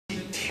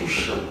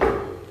protection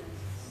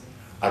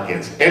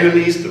against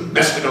enemies,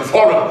 domestic and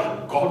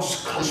foreign.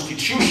 God's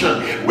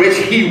constitution, which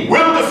he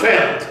will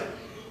defend,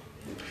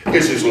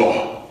 is his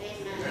law.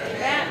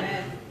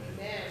 Amen.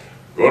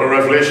 Go to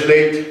Revelation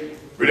 8,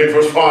 reading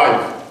verse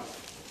 5.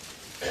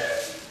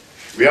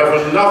 We have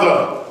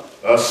another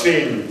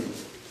scene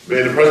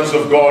in the presence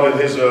of God in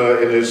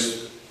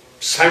his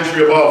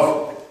sanctuary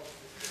above.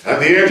 And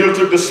the angel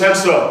took the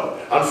censer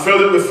and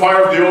filled it with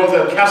fire of the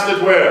altar and cast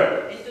it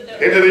where?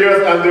 Into the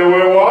earth. And there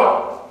were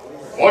what?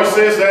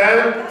 Voices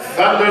and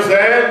thunders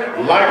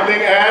and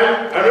lightning and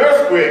an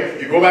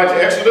earthquake. You go back to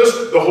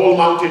Exodus, the whole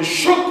mountain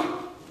shook.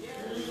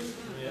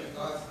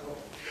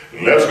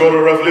 Let's go to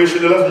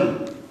Revelation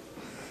 11.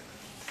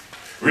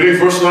 Reading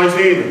verse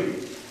 19.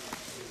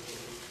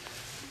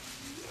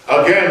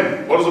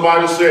 Again, what does the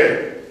Bible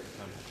say?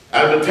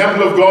 And the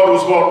temple of God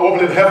was what?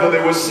 Open in heaven.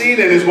 They were seen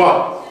in his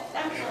what?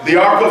 The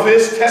ark of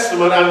his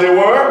testament. And there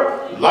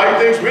were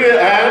lightnings,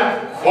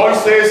 and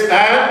voices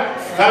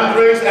and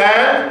thunderings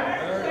and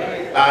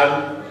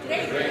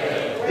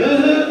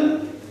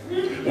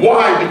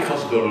Why?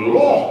 Because the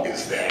law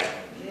is there.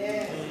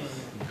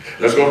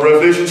 Let's go to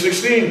Revelation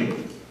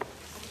 16.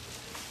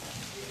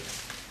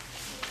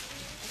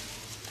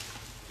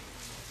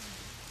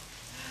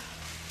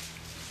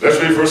 Let's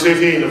read verse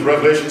 18 of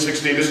Revelation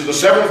 16. This is the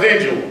seventh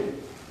angel.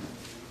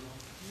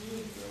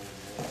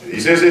 He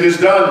says, it is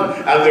done.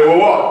 And there were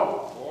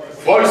what?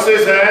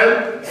 Voices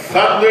and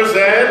thunders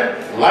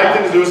and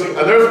lightnings. There was an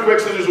earthquake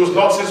such as was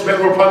not since men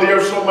were upon the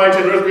earth, so mighty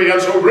an earthquake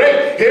and so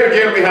great. Here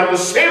again we have the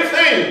same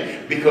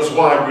thing. Because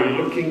why?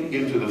 We're looking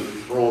into the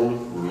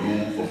throne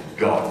room of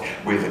God,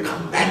 where the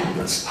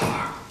commandments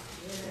are.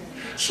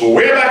 So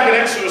way back in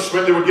Exodus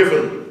when they were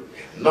given,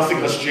 nothing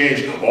has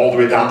changed all the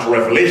way down to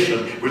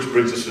Revelation, which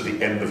brings us to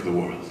the end of the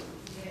world.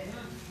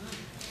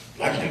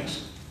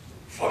 Lightnings,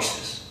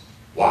 voices.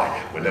 Why?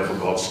 Whenever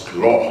God's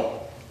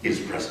law is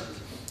present.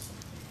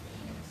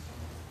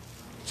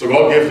 So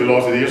God gave the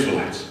law to the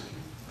Israelites.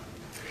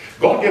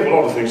 God gave a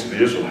lot of things to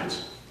the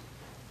Israelites.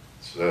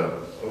 It's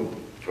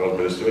 12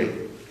 minutes to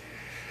 8.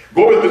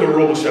 Go with me to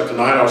Romans chapter 9.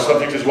 Our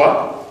subject is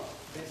what?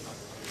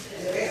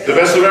 The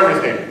best of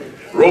everything.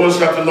 Romans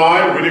chapter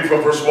 9, reading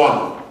from verse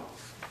 1.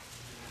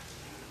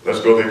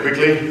 Let's go there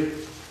quickly.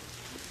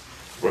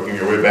 Working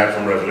your way back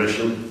from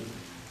Revelation.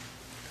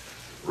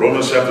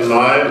 Romans chapter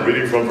 9,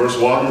 reading from verse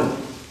 1.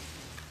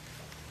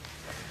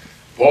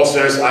 Paul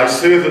says, I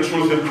say the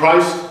truth in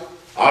Christ,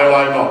 I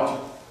lie not.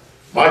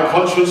 My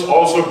conscience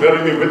also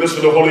bearing me witness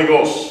in the Holy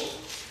Ghost,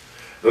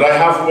 that I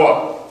have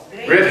what?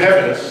 Great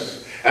heaviness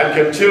and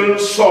continual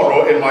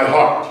sorrow in my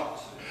heart.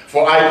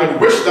 For I could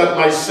wish that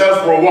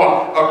myself were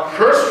what?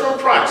 Accursed from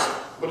Christ.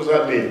 What does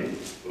that mean?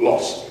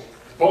 Lost.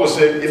 Paul is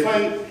saying,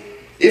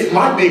 if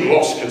my being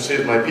lost can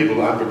save my people,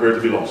 I'm prepared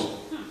to be lost.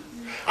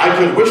 I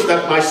could wish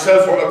that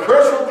myself were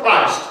accursed from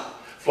Christ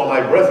for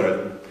my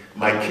brethren,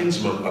 my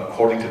kinsmen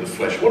according to the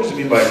flesh. What does it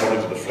mean by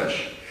according to the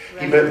flesh?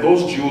 He meant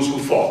those Jews who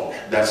thought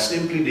that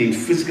simply being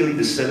physically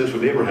descended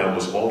from Abraham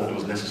was all that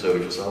was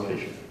necessary for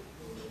salvation.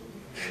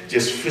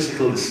 Just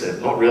physical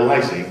descent, not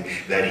realizing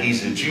that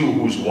he's a Jew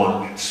who's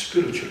one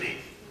spiritually.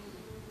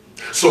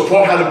 So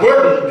Paul had a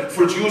burden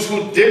for Jews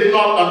who did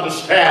not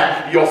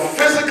understand your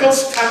physical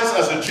status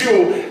as a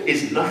Jew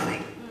is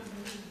nothing.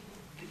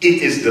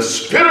 It is the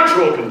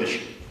spiritual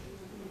condition.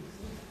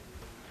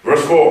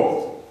 Verse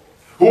 4.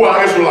 Who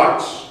are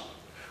Israelites?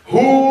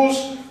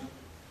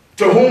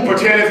 To whom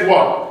pertaineth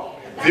what?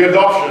 The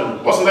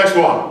adoption. What's the next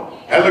one?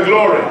 And the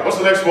glory. What's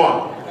the next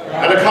one?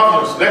 And the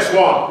covenants. Next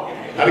one.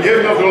 And the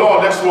giving of the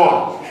law. Next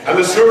one. And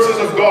the services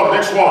of God.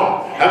 Next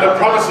one. And the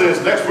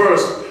promises. Next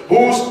verse.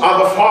 Whose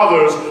are the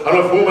fathers, and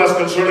of whom as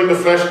concerning the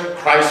flesh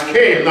Christ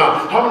came.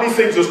 Now, how many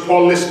things does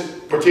Paul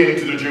list pertaining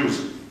to the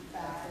Jews?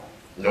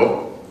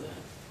 No.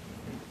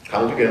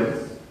 Count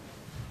again.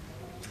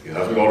 You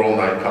haven't got all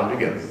night. Count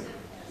again.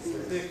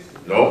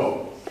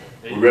 No.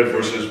 We read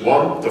verses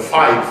 1 to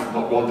 5,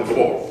 not 1 to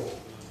 4.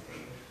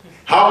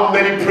 How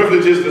many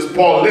privileges does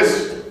Paul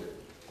list?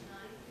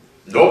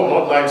 No,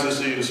 not 9,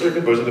 sister. You're the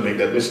second person to make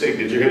that mistake.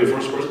 Did you hear the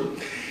first person?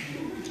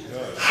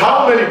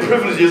 How many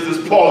privileges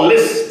does Paul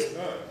list?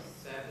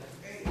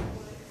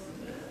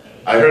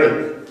 I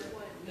heard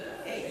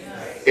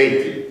it.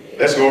 8.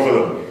 Let's go over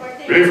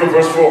them. Reading from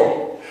verse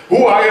 4.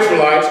 Who are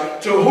Israelites?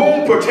 To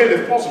whom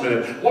pertaineth? Pause a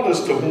minute. What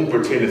does to whom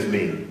pertaineth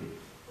mean?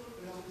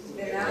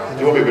 To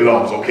whom it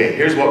belongs. Okay,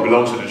 here's what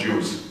belongs to the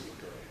Jews.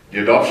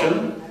 The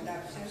adoption,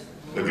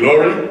 the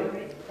glory,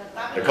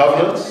 the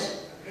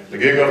covenants, the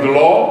giving of the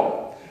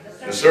law,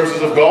 the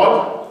services of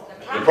God,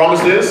 the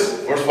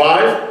promises, verse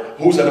 5,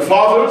 whose are the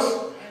fathers,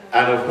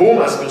 and of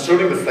whom as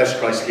concerning the flesh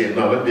Christ came.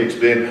 Now let me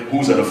explain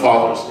whose are the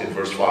fathers in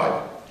verse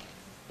 5.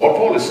 What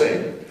Paul is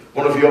saying,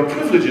 one of your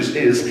privileges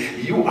is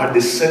you are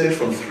descended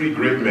from 3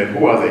 great men.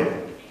 Who are they?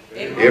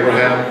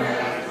 Abraham,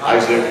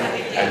 Isaac,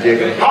 and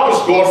Jacob. How is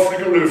God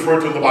frequently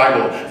referred to in the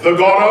Bible? The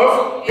God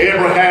of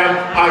Abraham,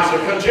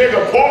 Isaac, and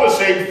Jacob. Paul is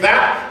saying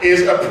that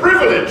is a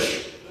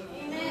privilege.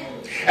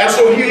 And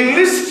so he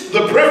lists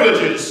the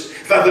privileges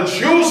that the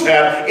Jews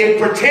have. It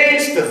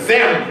pertains to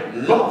them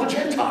not the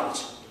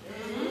Gentiles.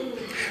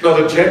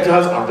 Now the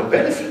Gentiles are the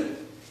benefit,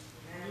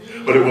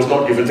 but it was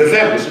not given to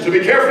them. Listen to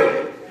me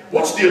carefully.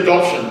 What's the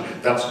adoption?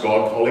 That's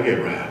God calling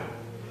Abraham.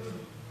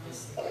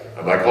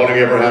 And by calling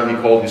Abraham,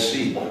 he called his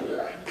seed.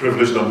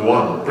 Privilege number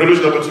one.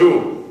 Privilege number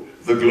two,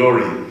 the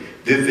glory.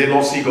 Did they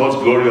not see God's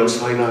glory on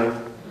Sinai?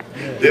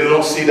 Did they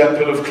not see that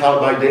pillar of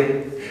cloud by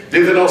day?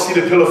 Did they not see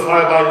the pillar of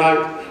fire by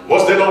night?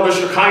 Was there not the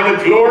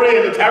Shekinah glory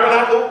in the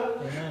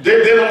tabernacle?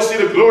 Did they not see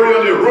the glory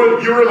on the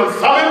Urim and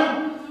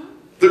Thummim?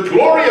 The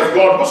glory of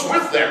God was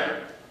with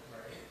them.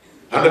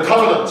 And the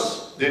covenants.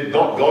 Did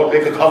not God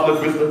make a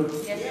covenant with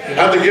them? Yes.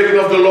 And the giving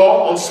of the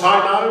law on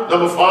Sinai,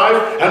 number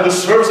 5, and the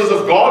services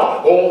of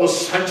God, all the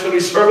sanctuary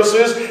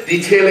services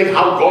detailing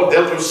how God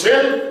dealt with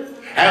sin,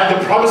 and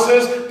the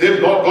promises.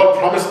 Did not God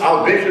promise,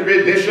 I'll make you a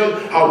great nation,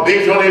 I'll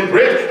make your name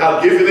great,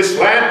 I'll give you this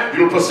land,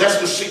 you'll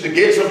possess the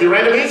gates of your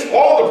enemies,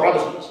 all the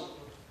promises.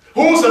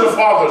 Whose are the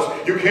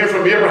fathers? You came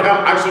from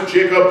Abraham, Isaac,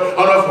 Jacob,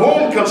 and of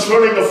whom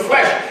concerning the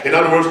flesh, in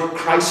other words,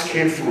 Christ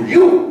came through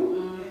you.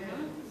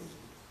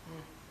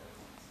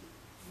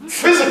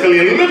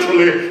 Physically and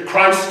literally,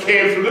 Christ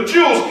came through the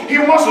Jews. He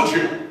was a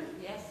Jew.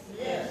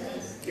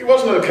 Yes. He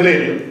wasn't a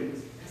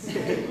Canadian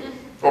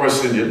or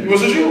a Indian. He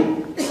was a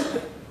Jew.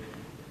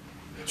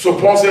 So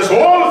Paul says,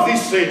 all of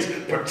these things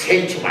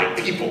pertain to my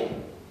people.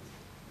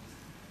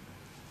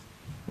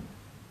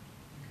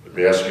 Let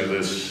me ask you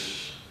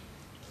this.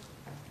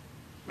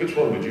 Which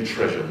one would you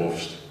treasure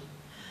most?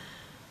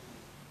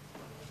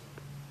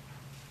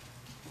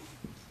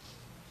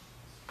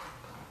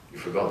 You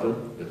forgot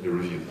them? Let me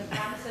review them.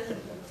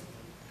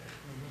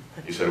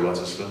 You said what,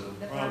 sister?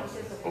 The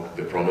promises. Oh,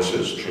 the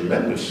promises.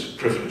 Tremendous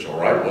privilege, all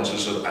right? One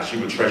sister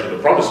actually would treasure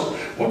the promises.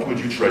 What would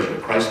you treasure?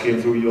 Christ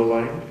came through your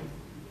line?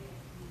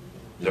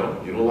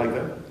 No? You don't like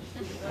that?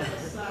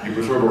 You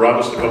prefer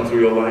Barabbas to come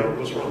through your line?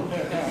 What's wrong?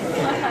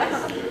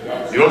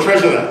 You don't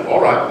treasure that? All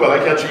right. Well,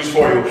 I can't choose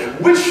for you.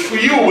 Which for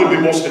you would be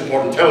most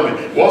important? Tell me.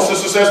 One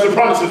sister says the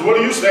promises. What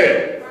do you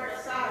say?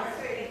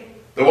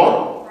 The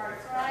what?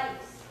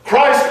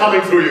 Christ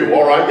coming through you.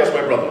 All right. Yes,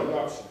 my brother.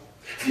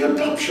 The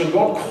adoption,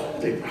 God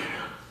called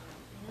Abraham.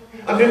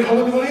 And didn't call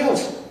anybody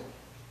else.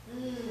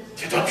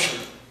 The adoption.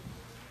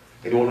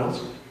 Anyone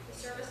else?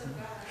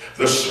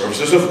 The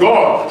services of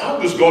God. How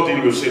does God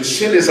deal with sin?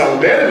 Sin is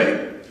our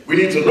enemy. We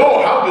need to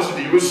know how does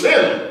he deal with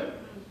sin.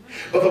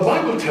 But the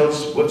Bible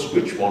tells us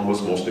which one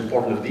was most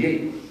important of the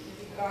 8.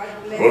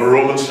 Go to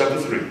Romans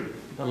chapter 3.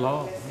 The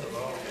law.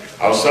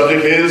 Our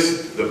subject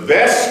is the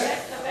best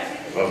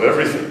of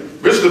everything.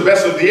 Which is the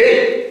best of the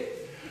 8?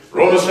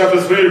 Romans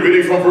chapter 3,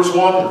 reading from verse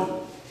 1.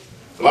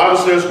 The Bible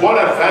says, what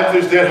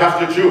advantage then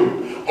hath the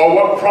Jew? Or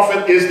what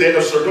profit is there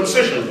of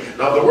circumcision?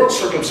 Now the word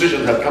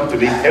circumcision had come to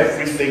mean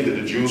everything that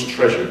the Jews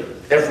treasured.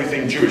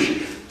 Everything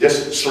Jewish.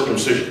 That's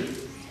circumcision.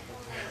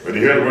 When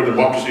you hear the word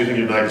democracy, you think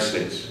United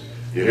States.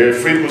 You hear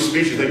freedom of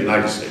speech, you think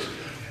United States.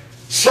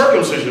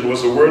 Circumcision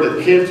was a word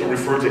that came to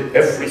refer to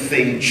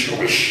everything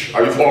Jewish.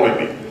 Are you following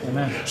me?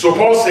 Amen. So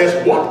Paul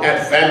says, what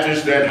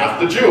advantage then hath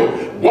the Jew?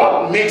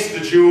 What makes the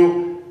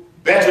Jew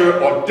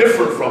better or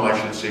different from, I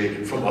should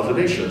say, from other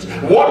nations?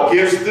 What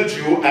gives the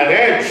Jew an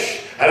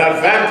edge, an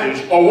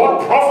advantage, or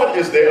what profit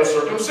is there of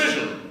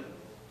circumcision?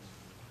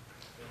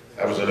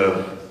 I was in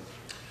a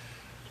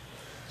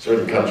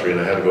certain country and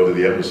I had to go to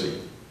the embassy.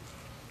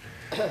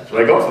 So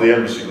when I got to the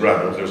embassy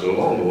grounds, there was a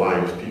long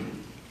line of people.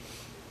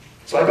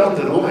 So I got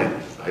into the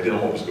line. I didn't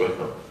know what was going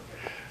on.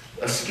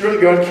 A security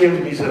guard came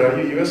to me and said,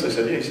 are you US? I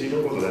said, yes. You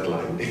don't go to that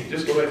line.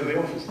 Just go right to the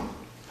office.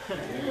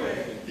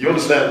 You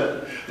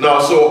understand?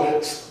 Now,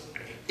 so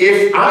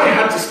if I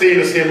had to stay in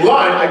the same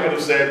line, I could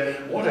have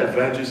said, what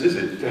advantage is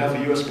it to have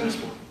a US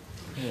passport?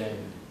 Yeah.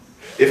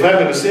 If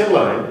I'm in the same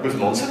line with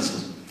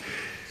non-citizens.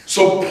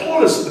 So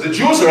the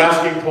Jews are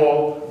asking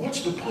Paul,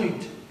 what's the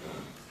point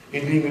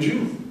in being a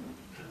Jew?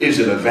 Is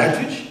it an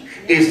advantage?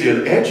 Is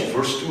there an edge?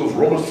 Verse 2 of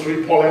Romans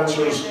 3, Paul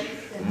answers,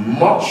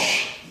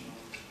 much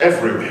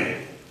every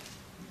way.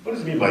 What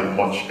does it mean by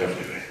much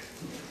every way?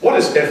 What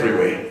is every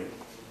way?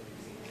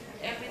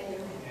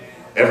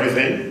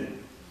 Everything.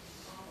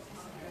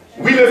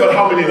 We live at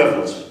how many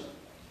levels?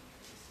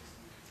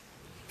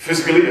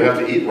 Physically, you have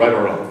to eat, right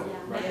or wrong.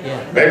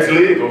 Yeah.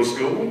 Mentally, you go to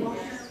school.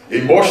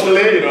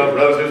 Emotionally, you have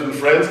relatives and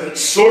friends.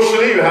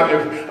 Socially, you have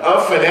your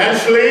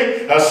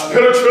financially,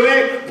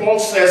 spiritually. Paul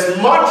says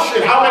much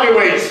in how many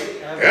ways?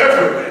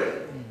 Every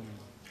way.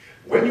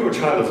 When you're a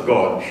child of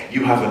God,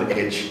 you have an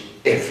edge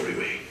every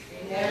way.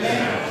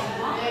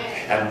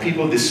 And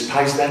people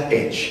despise that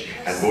edge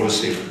and go to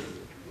Satan.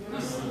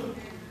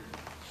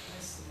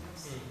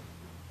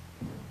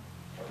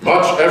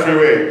 Much every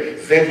way.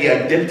 Then he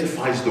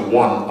identifies the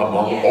one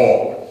among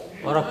all.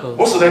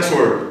 What's the next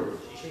word?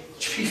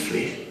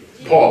 Chiefly.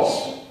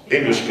 Pause.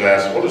 English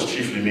class. What does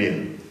chiefly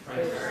mean?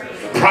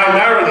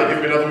 Primarily.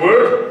 Give me another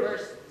word.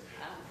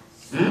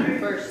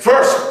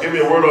 First. Give me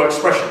a word or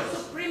expression.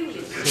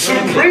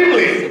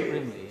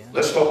 Supremely.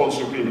 Let's stop on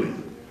supremely.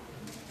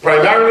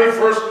 Primarily,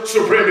 first,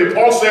 supremely.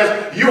 Paul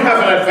says you have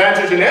an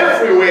advantage in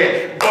every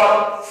way,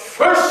 but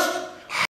first